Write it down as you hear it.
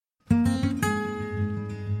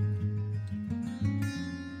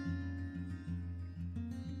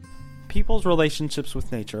people's relationships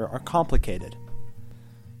with nature are complicated.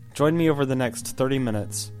 Join me over the next 30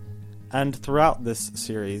 minutes and throughout this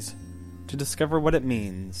series to discover what it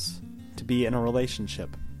means to be in a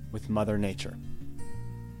relationship with Mother Nature.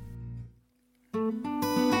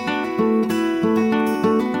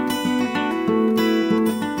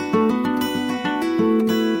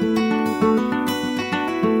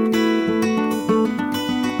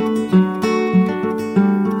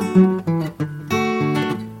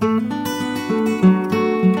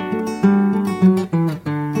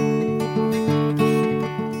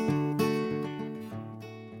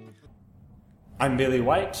 I'm Bailey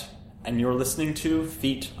White, and you're listening to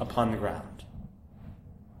Feet Upon the Ground.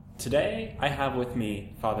 Today, I have with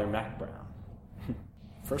me Father Mac Brown.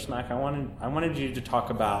 First, Mac, I wanted you to talk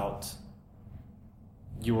about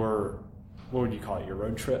your, what would you call it, your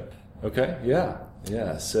road trip? Okay, yeah.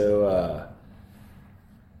 So,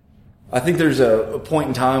 I think there's a point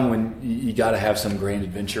in time when you got to have some grand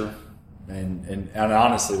adventure, and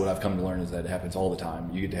honestly, what I've come to learn is that it happens all the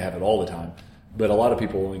time. You get to have it all the time, but a lot of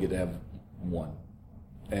people only get to have one.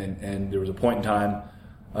 And there was a point in time,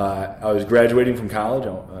 I was graduating from college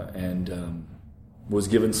and was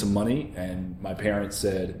given some money, and my parents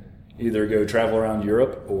said, either go travel around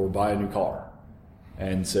Europe or buy a new car.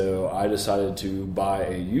 And so I decided to buy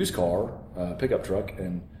a used car, pickup truck,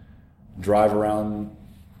 and drive around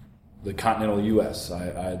the continental U.S.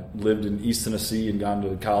 I lived in East Tennessee and gone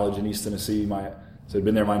to college in East Tennessee. So I'd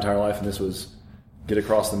been there my entire life, and this was get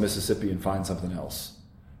across the Mississippi and find something else.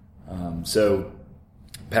 So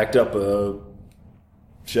packed up a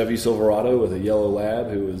Chevy Silverado with a yellow lab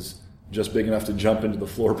who was just big enough to jump into the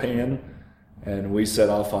floor pan, and we set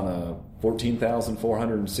off on a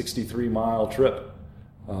 14,463 mile trip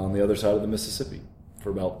on the other side of the Mississippi for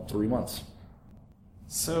about 3 months.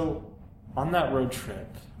 So on that road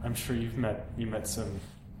trip, I'm sure you met some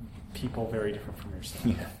people very different from yourself.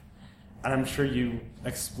 Yeah. And I'm sure you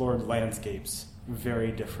explored landscapes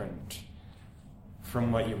very different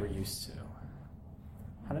from what you were used to.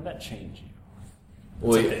 How did that change you?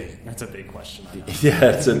 That's a big question.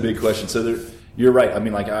 Yeah, it's a big question. So you're right. I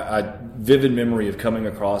mean, like I vivid memory of coming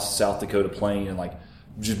across South Dakota Plain and like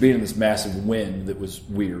just being in this massive wind that was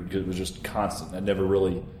weird because it was just constant. I never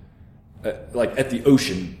really like at the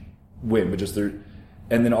ocean wind, but just there.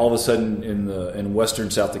 And then all of a sudden in western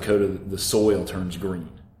South Dakota, the soil turns green,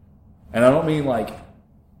 and I don't mean like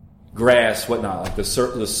grass, whatnot, like the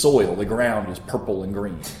soil, the ground is purple and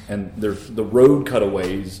green, and the road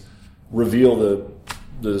cutaways reveal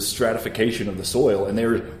the stratification of the soil, and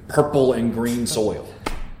there's purple and green soil,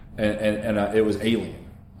 and it was alien.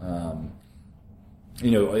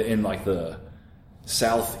 In like the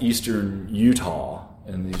southeastern Utah,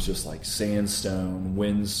 and these just like sandstone,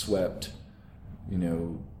 windswept,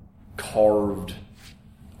 carved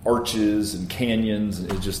arches and canyons, and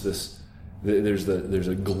it's just this. There's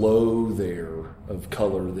a glow there of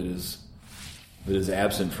color that is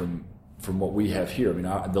absent from what we have here. I mean,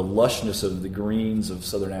 the lushness of the greens of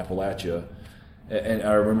southern Appalachia, and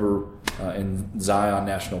I remember in Zion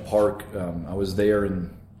National Park, I was there in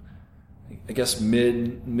I guess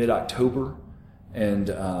mid October, and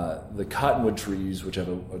the cottonwood trees, which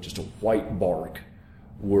have just a white bark,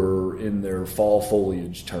 were in their fall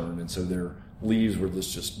foliage turn, and so their leaves were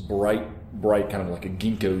this just bright, kind of like a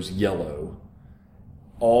ginkgo's yellow,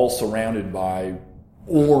 all surrounded by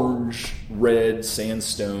orange, red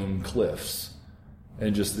sandstone cliffs,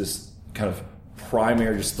 and just this kind of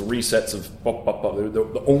primary, just three sets of, they're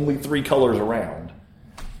the only three colors around,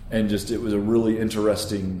 and just it was a really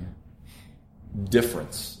interesting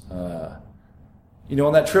difference.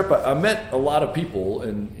 On that trip, I met a lot of people,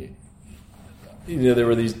 and there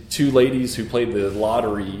were these two ladies who played the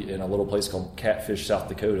lottery in a little place called Catfish, South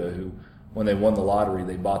Dakota, who, when they won the lottery,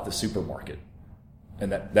 they bought the supermarket.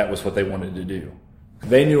 And that was what they wanted to do.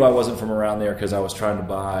 They knew I wasn't from around there because I was trying to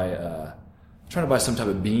buy some type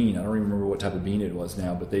of bean. I don't even remember what type of bean it was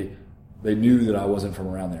now, but they knew that I wasn't from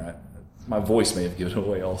around there. My voice may have given it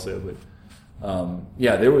away also, but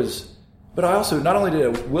there was. But I also, not only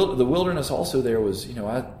did the wilderness also there was,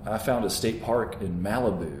 I found a state park in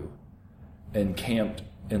Malibu and camped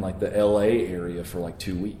in like the LA area for like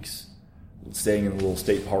 2 weeks, staying in the little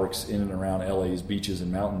state parks in and around LA's beaches and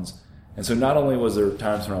mountains. And so not only was there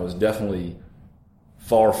times when I was definitely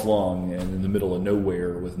far flung and in the middle of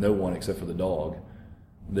nowhere with no one except for the dog,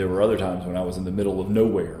 there were other times when I was in the middle of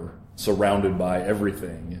nowhere, surrounded by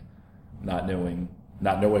everything, not knowing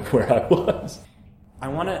where I was. I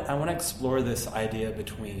want to explore this idea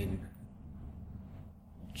between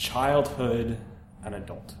childhood and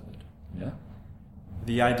adulthood. Yeah.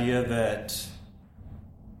 The idea that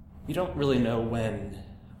you don't really know when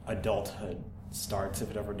adulthood starts,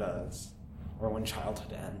 if it ever does, or when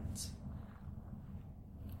childhood ends.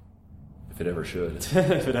 If it ever should.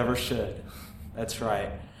 If it ever should. That's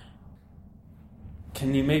right.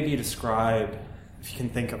 Can you maybe describe, if you can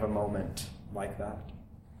think of a moment like that?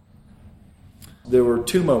 There were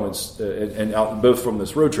two moments, and both from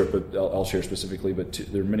this road trip, but I'll share specifically, but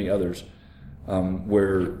there are many others,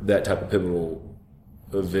 where that type of pivotal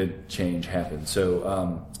event change happened.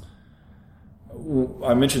 So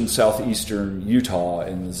I mentioned southeastern Utah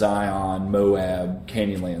in the Zion, Moab,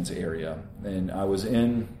 Canyonlands area. And I was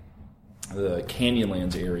in the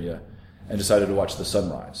Canyonlands area and decided to watch the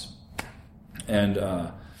sunrise. And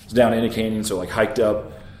I was down in a canyon, so hiked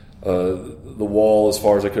up the wall as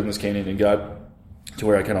far as I could in this canyon and got to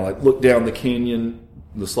where I kind of looked down the canyon,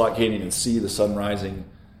 the Slot Canyon, and see the sun rising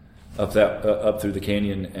up through the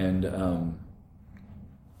canyon. And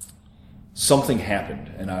something happened,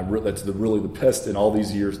 and that's really the best in all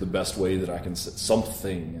these years. The best way that I can say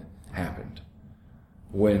something happened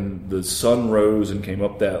when the sun rose and came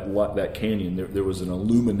up that canyon. There was an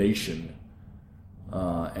illumination,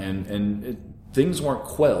 and things weren't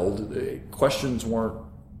quelled. Questions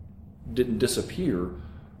didn't disappear,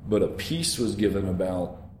 but a peace was given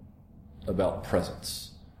about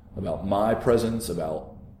presence, about my presence,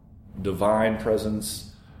 about divine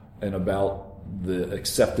presence, and about the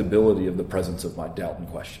acceptability of the presence of my doubt and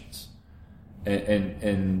questions.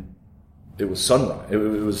 And it was sunrise. It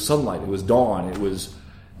was sunlight. It was dawn. It was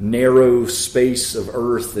narrow space of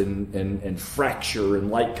earth and fracture and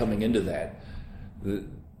light coming into that. The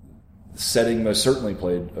setting most certainly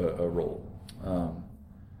played a role.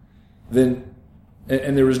 Then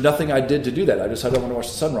there was nothing I did to do that. I decided I wanted to watch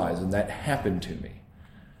the sunrise, and that happened to me.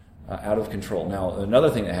 Out of control. Now, another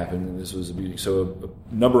thing that happened, and this was a beauty. So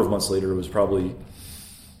a number of months later, it was probably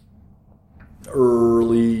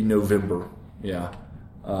early November. Yeah,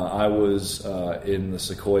 I was in the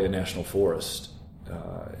Sequoia National Forest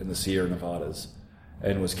in the Sierra Nevadas,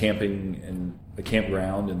 and was camping in a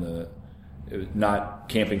campground. It was not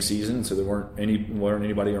camping season, so there weren't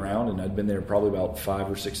anybody around, and I'd been there probably about 5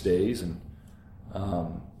 or 6 days, and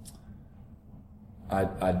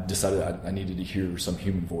I decided I needed to hear some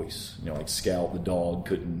human voice. Scout the dog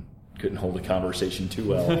couldn't hold a conversation too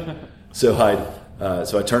well, so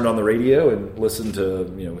I turned on the radio and listened to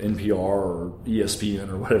NPR or ESPN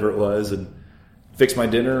or whatever it was, and fixed my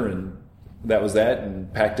dinner, and that was that.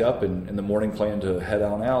 And packed up, and in the morning planned to head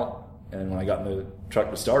on out. And when I got in the truck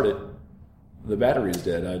to start it, the battery was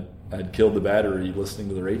dead. I'd killed the battery listening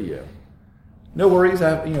to the radio. No worries.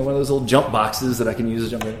 I have one of those little jump boxes that I can use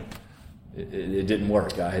to jump in. It didn't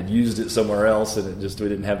work. I had used it somewhere else, and we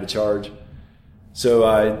didn't have the charge. So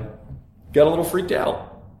I got a little freaked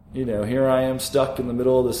out. Here I am stuck in the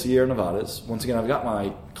middle of the Sierra Nevadas. Once again, I've got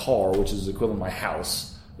my car, which is equivalent to my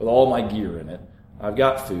house, with all my gear in it. I've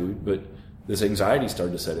got food, but this anxiety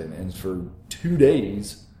started to set in. And for 2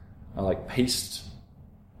 days, I paced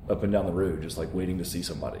up and down the road, just waiting to see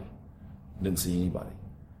somebody. Didn't see anybody.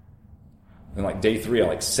 And day 3,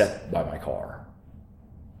 I sat by my car.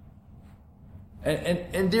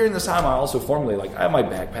 And during this time, I also formulated, I have my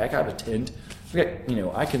backpack, I have a tent.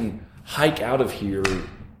 I can hike out of here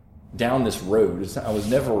down this road. I was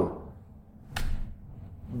never...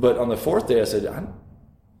 But on the 4th day, I said, I'm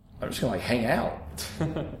just going to hang out.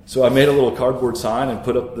 So I made a little cardboard sign and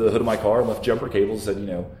put up the hood of my car and left jumper cables and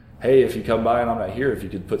said, hey, if you come by and I'm not here, if you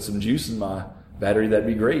could put some juice in my battery, that'd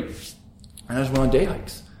be great. And I just went on day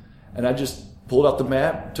hikes. And I just pulled out the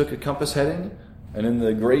map, took a compass heading, and in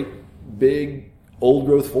the great big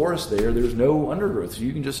old-growth forest there's no undergrowth, so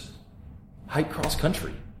you can just hike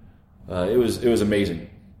cross-country. It was amazing.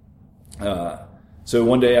 So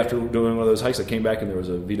one day after doing one of those hikes, I came back and there was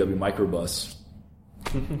a VW microbus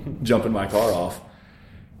jumping my car off.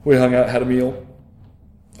 We hung out, had a meal.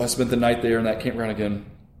 I spent the night there in that campground again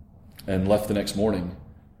and left the next morning.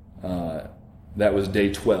 That was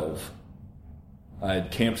day 12. I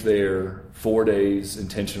had camped there 4 days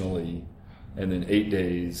intentionally and then 8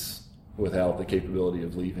 days without the capability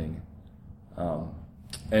of leaving.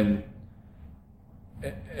 And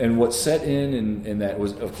what set in that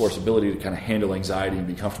was, of course, ability to kind of handle anxiety and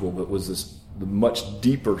be comfortable, but was the much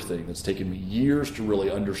deeper thing that's taken me years to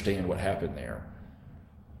really understand what happened there,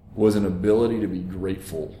 was an ability to be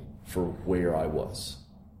grateful for where I was.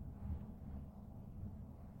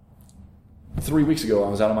 3 weeks ago, I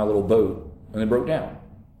was out on my little boat, and it broke down.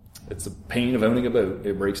 It's the pain of owning a boat.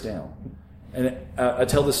 It breaks down. And I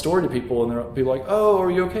tell this story to people, and people are like, oh,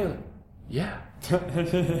 are you okay? Yeah.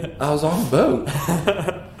 I was on a boat.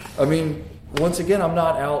 I mean, once again, I'm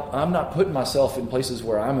not putting myself in places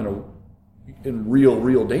where I'm in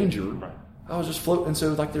real danger. Right. I was just floating. And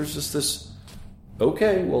so like there's just this,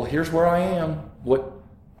 okay, well, here's where I am.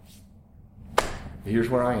 Here's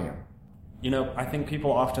where I am. I think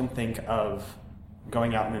people often think of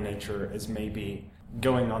going out into nature as maybe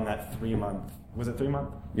going on that 3-month, was it 3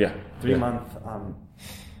 month? Yeah. 3 month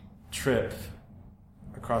trip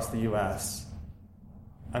across the U.S.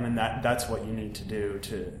 I mean, that's what you need to do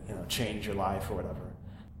to, change your life or whatever.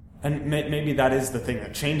 And maybe that is the thing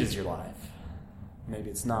that changes your life. Maybe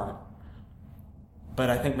it's not. But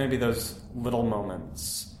I think maybe those little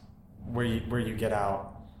moments where you get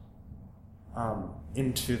out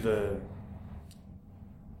into the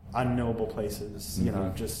unknowable places,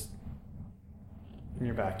 just in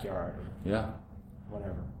your backyard or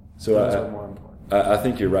whatever. So those are more important. I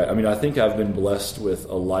think you're right. I mean, I think I've been blessed with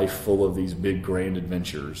a life full of these big, grand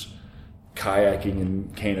adventures. Kayaking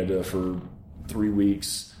in Canada for 3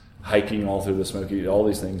 weeks, hiking all through the Smoky, all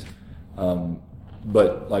these things.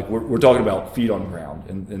 But like we're talking about feet on ground,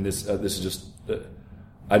 and this is just.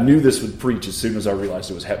 I knew this would preach as soon as I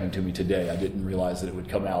realized it was happening to me today. I didn't realize that it would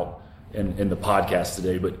come out in the podcast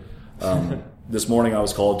today, but this morning I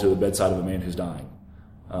was called to the bedside of a man who's dying.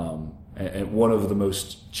 And one of the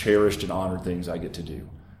most cherished and honored things I get to do,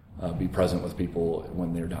 be present with people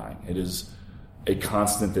when they're dying. It is a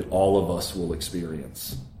constant that all of us will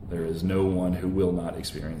experience. There is no one who will not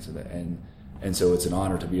experience it. And so it's an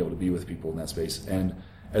honor to be able to be with people in that space. And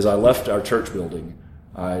as I left our church building,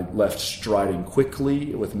 I left striding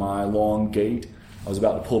quickly with my long gait. I was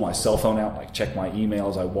about to pull my cell phone out, like check my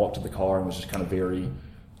emails. I walked to the car and was just kind of very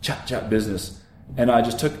chat business. And I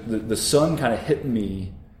just took the sun kind of hit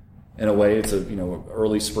me in a way. It's a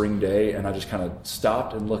early spring day, and I just kind of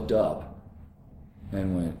stopped and looked up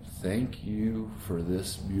and went, "Thank you for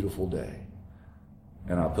this beautiful day."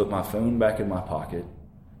 And I put my phone back in my pocket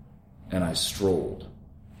and I strolled.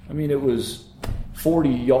 I mean, it was 40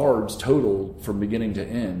 yards total from beginning to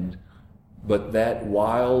end, but that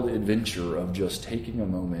wild adventure of just taking a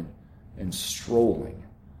moment and strolling,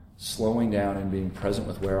 slowing down and being present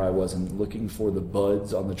with where I was and looking for the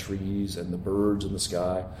buds on the trees and the birds in the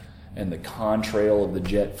sky and the contrail of the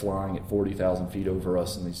jet flying at 40,000 feet over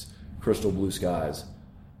us in these crystal blue skies.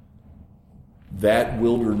 That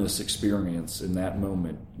wilderness experience in that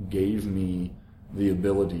moment gave me the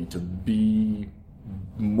ability to be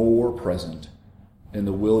more present in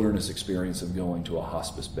the wilderness experience of going to a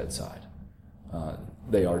hospice bedside.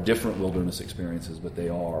 They are different wilderness experiences, but they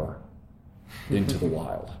are into the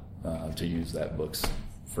wild, to use that book's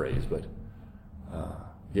phrase. But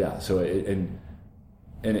so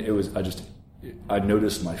it was. I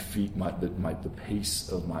noticed my feet, the pace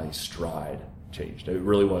of my stride changed. It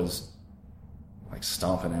really was like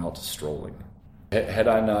stomping out, strolling. Had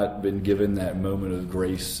I not been given that moment of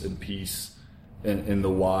grace and peace in the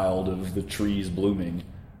wild of the trees blooming,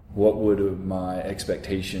 what would my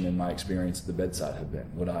expectation and my experience at the bedside have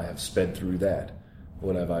been? Would I have sped through that?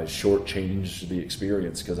 Would have I shortchanged the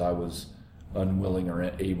experience because I was unwilling or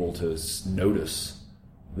unable to notice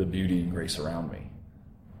the beauty and grace around me?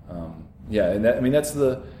 That's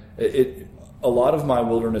a lot of my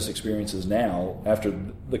wilderness experiences now, after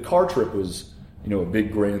the car trip was, a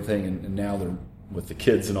big grand thing, and now they're with the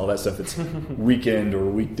kids and all that stuff. It's weekend or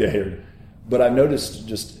weekday. But I've noticed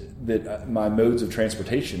just that my modes of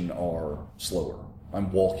transportation are slower.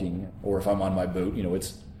 I'm walking, or if I'm on my boat,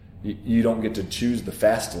 you don't get to choose the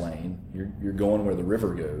fast lane. You're going where the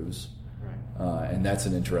river goes. Right. And that's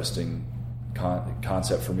an interesting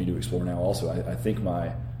concept for me to explore now also. I think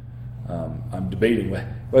I'm debating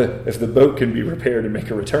whether if the boat can be repaired and make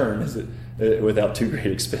a return without too great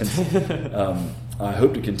expense. I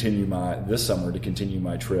hope to continue this summer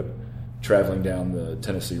my trip traveling down the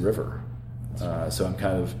Tennessee River. So I'm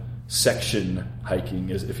kind of section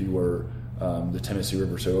hiking, as if you were, the Tennessee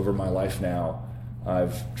River. So over my life now,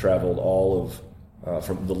 I've traveled all of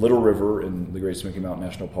from the Little River in the Great Smoky Mountain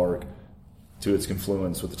National Park to its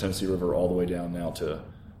confluence with the Tennessee River all the way down now to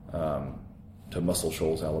Muscle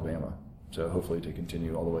Shoals, Alabama. So hopefully to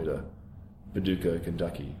continue all the way to Paducah,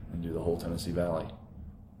 Kentucky, and do the whole Tennessee Valley.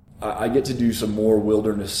 I get to do some more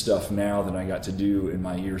wilderness stuff now than I got to do in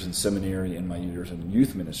my years in seminary and my years in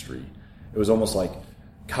youth ministry. It was almost like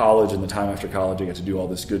college, and the time after college I got to do all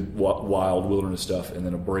this good wild wilderness stuff, and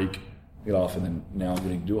then a break, get off, and then now I'm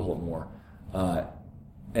getting to do a whole lot more.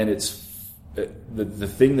 And it's the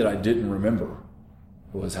thing that I didn't remember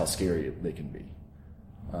was how scary they can be.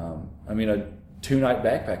 A 2-night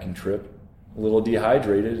backpacking trip, a little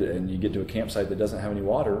dehydrated, and you get to a campsite that doesn't have any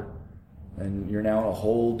water, and you're now in a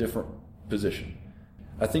whole different position.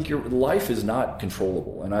 I think your life is not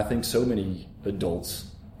controllable, and I think so many adults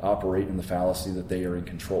operate in the fallacy that they are in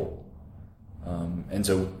control. And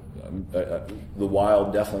so the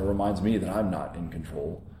wild definitely reminds me that I'm not in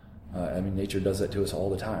control. Nature does that to us all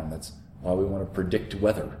the time. That's why we want to predict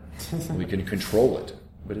weather. We can control it,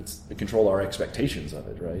 but it's to control our expectations of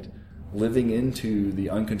it, right? Living into the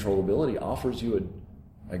uncontrollability offers you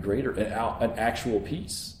a greater, an actual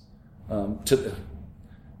peace.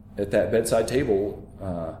 At that bedside table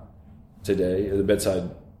today, at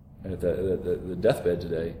the deathbed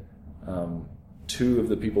today, two of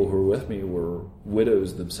the people who were with me were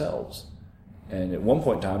widows themselves. And at one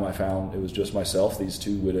point in time, I found it was just myself, these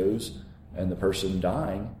two widows, and the person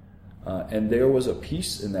dying. And there was a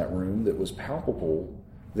peace in that room that was palpable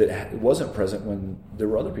that wasn't present when there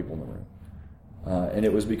were other people in the room. And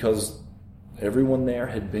it was because everyone there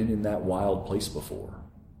had been in that wild place before.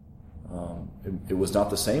 It was not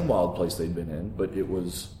the same wild place they'd been in, but it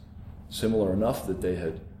was similar enough that they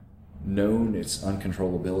had known its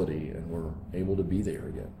uncontrollability and were able to be there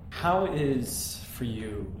again. How is, for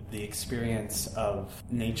you, the experience of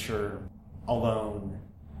nature alone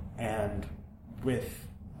and with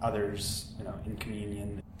others, in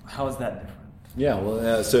communion? How is that different? Yeah,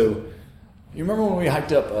 well, so you remember when we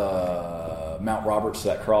hiked up Mount Roberts,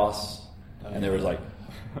 that cross, and there was like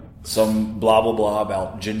some blah, blah, blah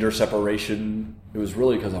about gender separation? It was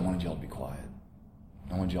really because I wanted y'all to be quiet.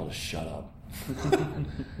 I wanted y'all to shut up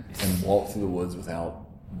and walk through the woods without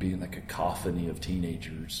being the cacophony of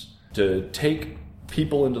teenagers. To take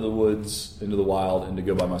people into the woods, into the wild, and to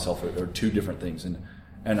go by myself are two different things,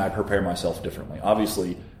 and I prepare myself differently.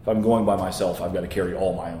 Obviously, if I'm going by myself, I've got to carry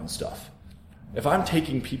all my own stuff. If I'm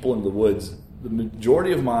taking people into the woods, the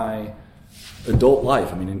majority of my adult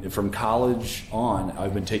life, from college on,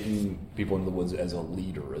 I've been taking people into the woods as a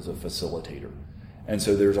leader, as a facilitator. And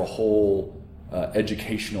so there's a whole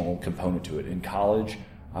educational component to it. In college,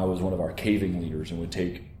 I was one of our caving leaders and would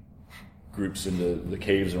take groups into the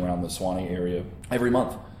caves around the Swanee area every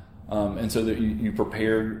month. And so that you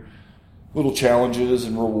prepared little challenges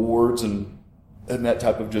and rewards and that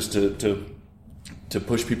type of just to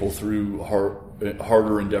push people through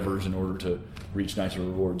harder endeavors in order to reach nicer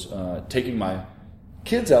rewards. Taking my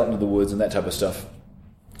kids out into the woods and that type of stuff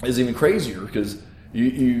is even crazier because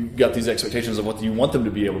you got these expectations of what you want them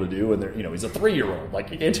to be able to do, and they're, he's a 3-year-old, like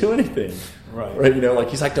he can't do anything, right? Like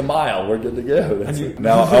he's hiked a mile, we're good to go.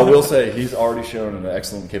 Now I will say he's already shown an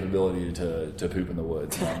excellent capability to poop in the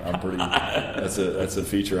woods. I'm pretty. That's a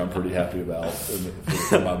feature I'm pretty happy about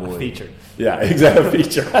for my boy. Feature, yeah, exactly.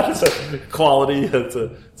 Feature. It's a quality. It's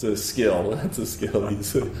a skill. It's a skill.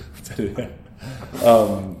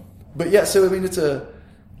 But yeah, so it's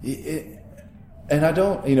and I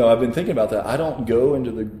don't, I've been thinking about that. I don't go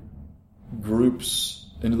into the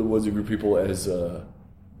woods or group people as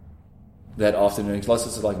that often, unless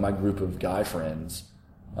it's like my group of guy friends.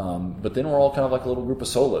 But then we're all kind of like a little group of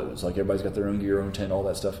solos. Like everybody's got their own gear, own tent, all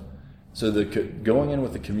that stuff. So going in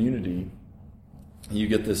with the community, you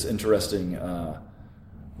get this interesting.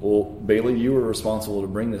 Well, Bailey, you were responsible to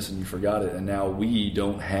bring this, and you forgot it, and now we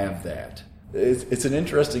don't have that. It's an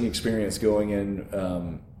interesting experience going in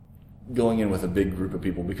with a big group of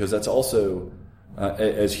people, because that's also,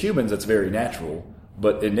 as humans, that's very natural,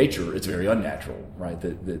 but in nature, it's very unnatural, right?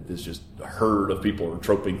 That there's just a herd of people are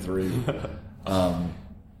troping through. And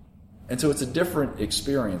so it's a different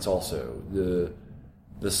experience also.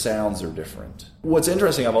 The sounds are different. What's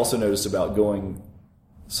interesting, I've also noticed about going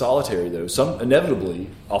solitary, though, inevitably,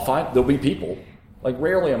 there'll be people. Like,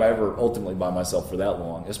 rarely am I ever ultimately by myself for that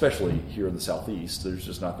long, especially here in the Southeast. There's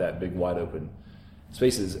just not that big, wide open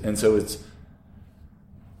spaces, and so it's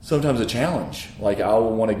sometimes a challenge. Like, I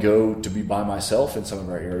will want to go to be by myself in some of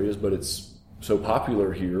our areas, but it's so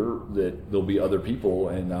popular here that there'll be other people,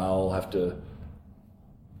 and I'll have to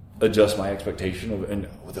adjust my expectation of. And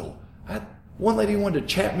one lady wanted to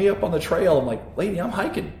chat me up on the trail. I'm like, lady, I'm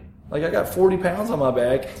hiking. Like, I got 40 pounds on my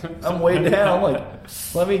back. I'm way down. Like,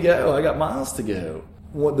 let me go. I got miles to go.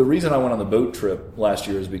 The reason I went on the boat trip last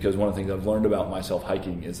year is because one of the things I've learned about myself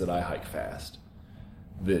hiking is that I hike fast.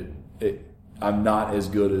 I'm not as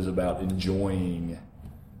good as about enjoying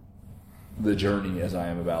the journey as I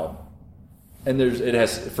am about, and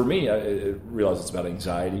for me, I realize it's about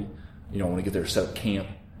anxiety. I want to get there, set up camp,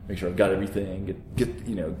 make sure I've got everything,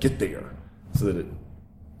 get there, so that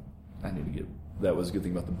I need to get. That was a good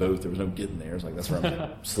thing about the boat. There was no getting there. It's like, that's where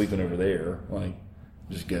I'm sleeping over there. Like,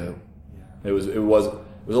 just go. Yeah. It was a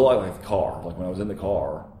lot like the car. Like, when I was in the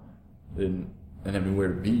car, I didn't have anywhere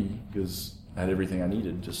to be because I had everything I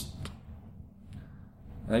needed.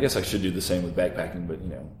 And I guess I should do the same with backpacking, but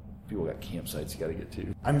people got campsites you got to get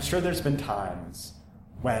to. I'm sure there's been times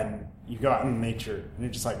when you go out in nature and you're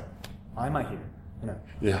just like, why am I here?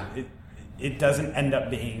 Yeah. It doesn't end up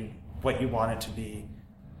being what you want it to be?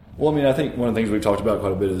 Well, I mean, I think one of the things we've talked about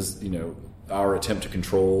quite a bit is, our attempt to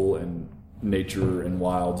control and nature and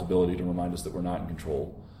wild's ability to remind us that we're not in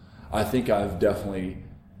control. I think I've definitely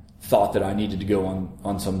thought that I needed to go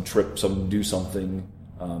on some trip, do something.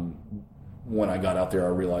 When I got out there, I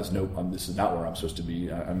realized, nope, this is not where I'm supposed to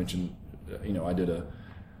be. I mentioned, I did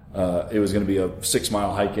it was going to be a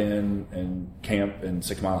 6-mile hike in and camp and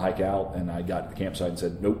 6-mile hike out. And I got to the campsite and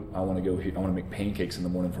said, nope, I want to go here. I want to make pancakes in the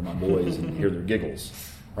morning for my boys and hear their giggles.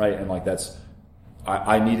 Right. And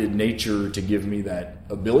I needed nature to give me that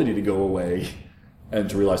ability to go away and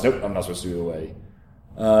to realize, nope, I'm not supposed to go away.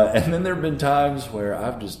 And then there have been times where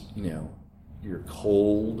I've just, you're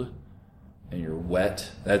cold and you're wet.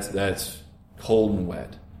 That's cold and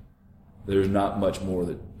wet. There's not much more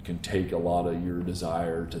that can take a lot of your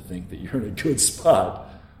desire to think that you're in a good spot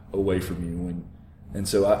away from you. And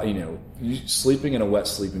so, you sleeping in a wet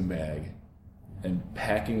sleeping bag and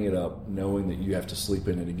packing it up, knowing that you have to sleep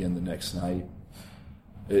in it again the next night,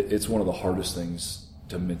 it's one of the hardest things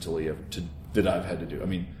to mentally that I've had to do. I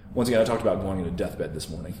mean, once again, I talked about going into deathbed this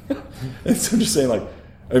morning. And so I'm just saying,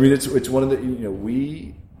 it's one of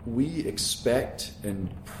the, we expect and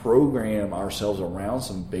program ourselves around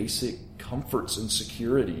some basic comforts and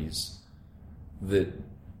securities that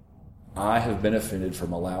I have benefited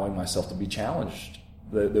from allowing myself to be challenged,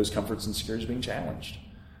 those comforts and securities being challenged.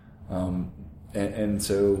 And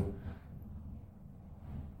so,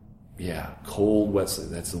 yeah, cold, wet sleep,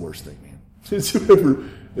 that's the worst thing, man. It's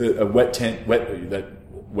a wet tent,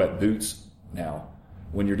 wet boots. Now,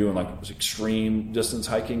 when you're doing extreme distance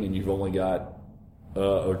hiking and you've only got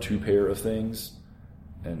or 2 pair of things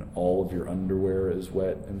and all of your underwear is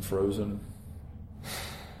wet and frozen,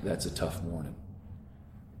 that's a tough morning.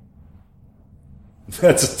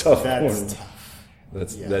 That's a tough morning. Tough.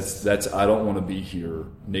 That's I don't want to be here.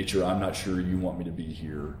 Nature, I'm not sure you want me to be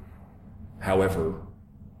here. However,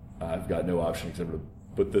 I've got no option except to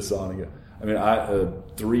put this on again. I mean,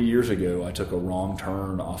 3 years ago, I took a wrong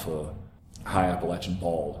turn off a high Appalachian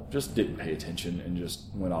bald. Just didn't pay attention and just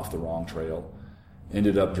went off the wrong trail.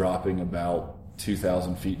 Ended up dropping about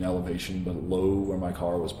 2,000 feet in elevation, but low where my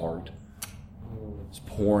car was parked. It's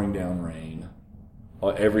pouring down rain.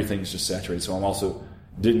 Everything's just saturated. So I'm also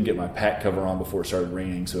didn't get my pack cover on before it started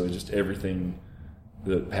raining. So it was just everything.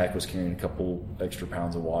 The pack was carrying a couple extra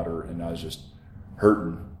pounds of water, and I was just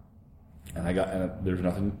hurting. And there's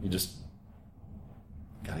nothing. You just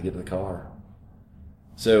got to get to the car.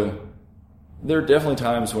 So there are definitely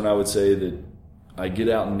times when I would say that I get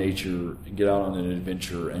out in nature, get out on an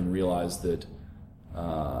adventure, and realize that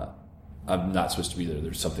I'm not supposed to be there.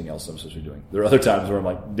 There's something else I'm supposed to be doing. There are other times where I'm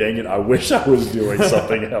like, dang it, I wish I was doing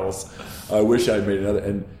something else. I wish I'd made another.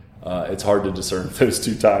 And it's hard to discern those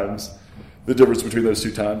 2 times, the difference between those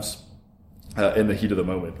 2 times in the heat of the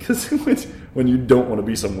moment. Because when you don't want to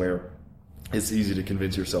be somewhere, it's easy to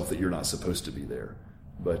convince yourself that you're not supposed to be there.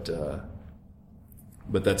 But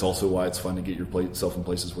that's also why it's fun to get yourself in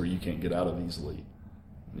places where you can't get out of easily.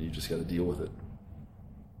 You just got to deal with it.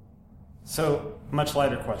 So, much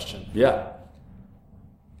lighter question. Yeah.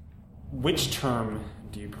 Which term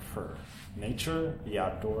do you prefer? Nature, the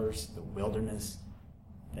outdoors, the wilderness,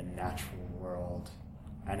 the natural world,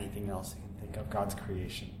 anything else you can think of, God's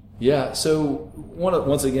creation? Yeah, so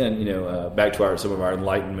once again, back to some of our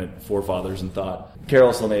Enlightenment forefathers in thought.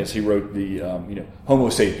 Carolus Linnaeus, he wrote the Homo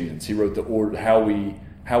sapiens. He wrote the order, how we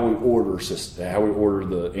order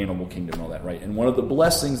the animal kingdom and all that, right? And one of the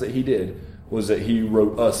blessings that he did was that he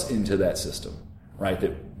wrote us into that system, right?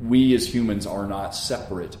 That we as humans are not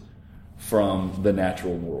separate from the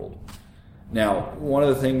natural world. Now, one of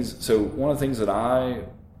the things that I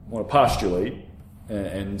want to postulate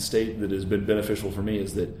and state that has been beneficial for me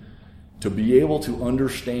is that to be able to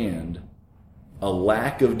understand a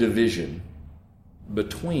lack of division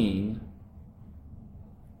between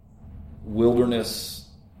wilderness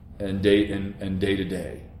and day to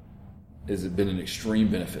day has been an extreme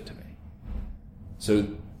benefit to me.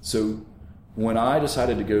 So when I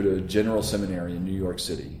decided to go to General Seminary in New York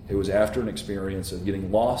City, it was after an experience of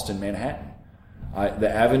getting lost in Manhattan. The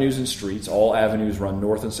avenues and streets, all avenues run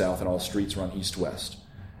north and south, and all streets run east-west.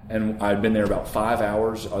 And I'd been there about 5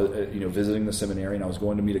 hours, visiting the seminary, and I was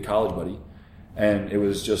going to meet a college buddy. And it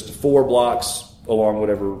was just 4 blocks along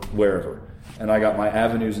wherever. And I got my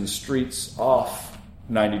avenues and streets off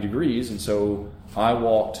 90 degrees, and so I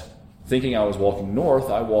walked, thinking I was walking north,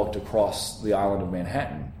 I walked across the island of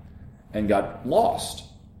Manhattan and got lost.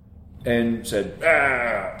 And said,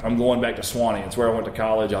 I'm going back to Swanee. It's where I went to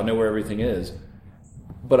college. I know where everything is.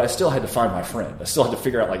 But I still had to find my friend. I still had to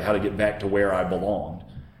figure out how to get back to where I belonged.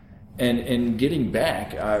 And getting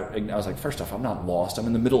back, I was like, first off, I'm not lost. I'm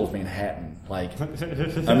in the middle of Manhattan. Like,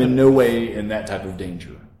 I'm in no way in that type of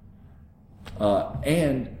danger.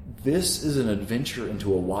 And this is an adventure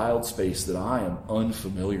into a wild space that I am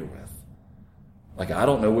unfamiliar with. Like, I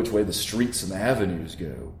don't know which way the streets and the avenues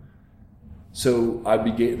go. So I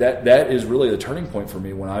began. That is really the turning point for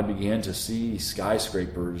me when I began to see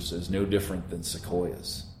skyscrapers as no different than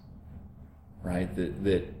sequoias. Right?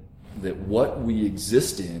 That what we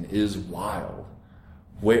exist in is wild.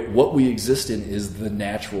 What we exist in is the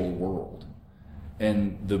natural world.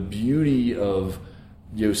 And the beauty of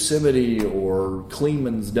Yosemite or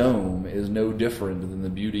Kleeman's Dome is no different than the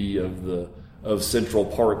beauty of Central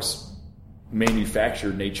Park's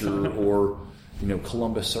manufactured nature or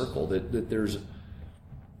Columbus Circle. That there's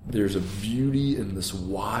a beauty in this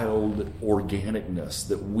wild organicness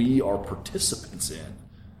that we are participants in.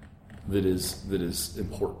 That is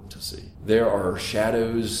important to see. There are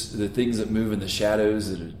shadows, the things that move in the shadows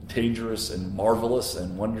that are dangerous and marvelous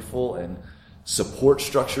and wonderful, and support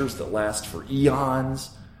structures that last for eons,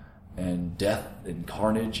 and death and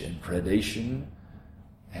carnage and predation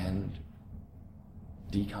and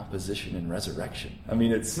decomposition and resurrection. I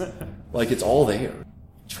mean, it's like it's all there.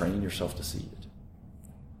 Train yourself to see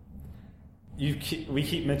it. We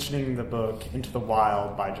keep mentioning the book Into the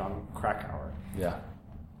Wild by Jon Krakauer. Yeah.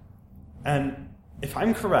 And if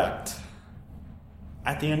I'm correct,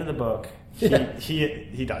 at the end of the book, he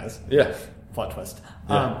dies. Yeah. Plot twist.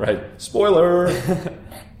 Yeah, right. Spoiler.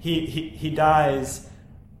 He dies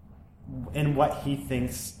in what he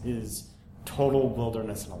thinks is total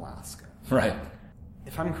wilderness in Alaska. Right.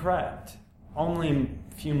 If I'm correct, only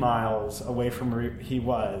a few miles away from where he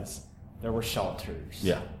was, there were shelters.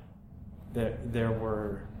 Yeah. There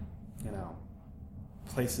were,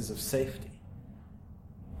 places of safety.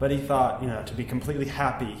 But he thought, to be completely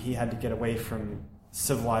happy, he had to get away from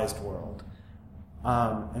civilized world,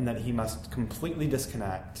 and that he must completely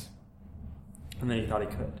disconnect. And then he thought he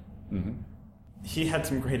could. Mm-hmm. He had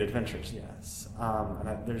some great adventures, yes,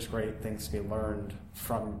 and there's great things to be learned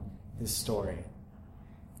from his story.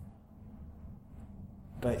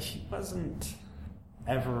 But he wasn't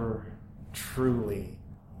ever truly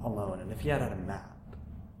alone. And if he had a map,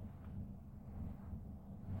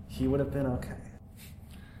 he would have been okay.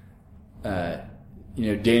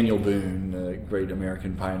 Daniel Boone, the great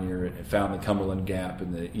American pioneer, found the Cumberland Gap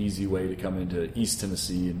and the easy way to come into East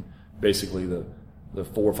Tennessee, and basically the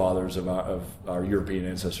forefathers of our European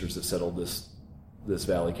ancestors that settled this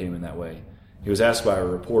valley came in that way. He was asked by a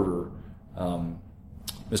reporter,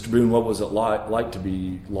 Mr. Boone, what was it like to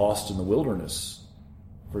be lost in the wilderness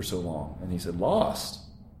for so long? And he said, lost?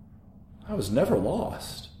 I was never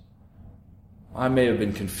lost. I may have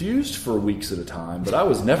been confused for weeks at a time, but I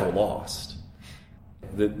was never lost.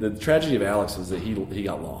 The tragedy of Alex was that he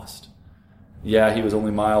got lost. Yeah, he was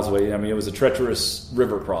only miles away. I mean, it was a treacherous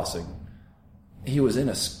river crossing. He was in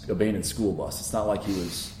an abandoned school bus. It's not like he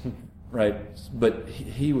was, right? But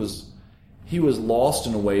he was lost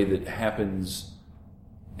in a way that happens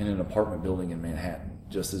in an apartment building in Manhattan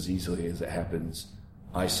just as easily as it happens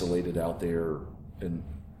isolated out there on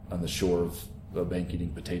the shore of a bank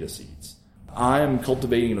eating potato seeds. I am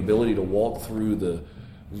cultivating an ability to walk through the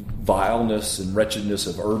vileness and wretchedness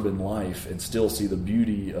of urban life and still see the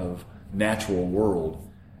beauty of natural world.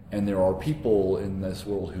 And there are people in this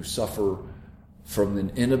world who suffer from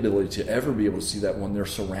an inability to ever be able to see that when they're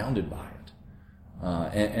surrounded by it.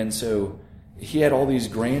 And so he had all these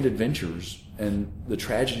grand adventures, and the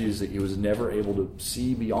tragedy is that he was never able to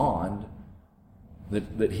see beyond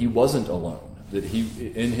that he wasn't alone, that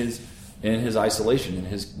he in his isolation, in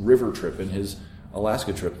his river trip, in his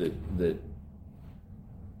Alaska trip,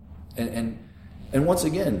 and once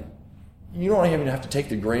again, you don't even have to take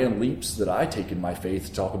the grand leaps that I take in my faith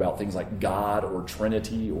to talk about things like God or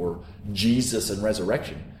Trinity or Jesus and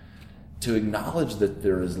resurrection. To acknowledge that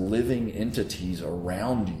there is living entities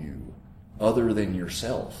around you other than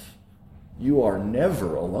yourself. You are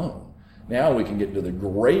never alone. Now we can get into the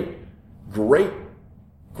great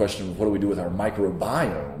question of what do we do with our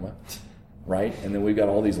microbiome, right? And then we've got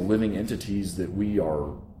all these living entities that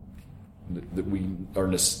are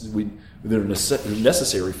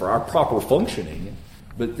necessary for our proper functioning.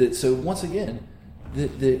 But so once again,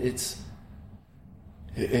 it's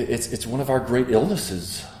one of our great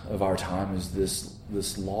illnesses of our time is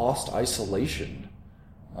this lost isolation.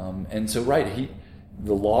 And so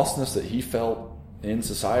the lostness that he felt in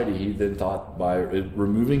society, he then thought by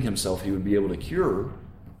removing himself he would be able to cure,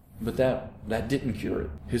 but that didn't cure it.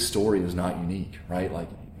 His story is not unique, right? Like,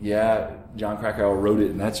 yeah, Jon Krakauer wrote it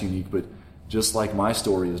and that's unique, but just like my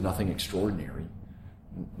story is nothing extraordinary,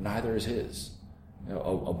 neither is his. You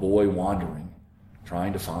know, a boy wandering,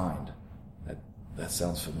 trying to find. That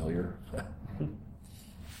sounds familiar.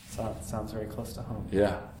 Sounds very close to home.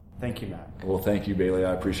 Yeah. Thank you, Mac. Well, thank you, Bailey.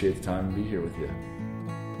 I appreciate the time to be here with you.